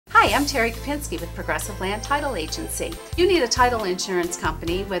Hi, I'm Terry Kopinski with Progressive Land Title Agency. You need a title insurance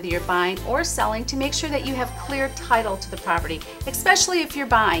company, whether you're buying or selling, to make sure that you have clear title to the property, especially if you're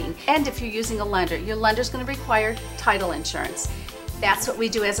buying and if you're using a lender. Your lender's going to require title insurance. That's what we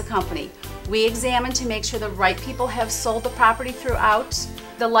do as a company. We examine to make sure the right people have sold the property throughout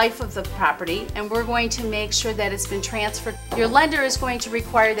the life of the property, and we're going to make sure that it's been transferred. Your lender is going to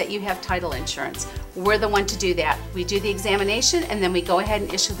require that you have title insurance. We're the one to do that. We do the examination and then we go ahead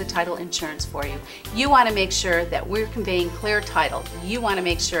and issue the title insurance for you. You want to make sure that we're conveying clear title. You want to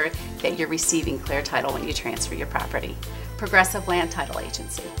make sure that you're receiving clear title when you transfer your property. Progressive Land Title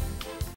Agency.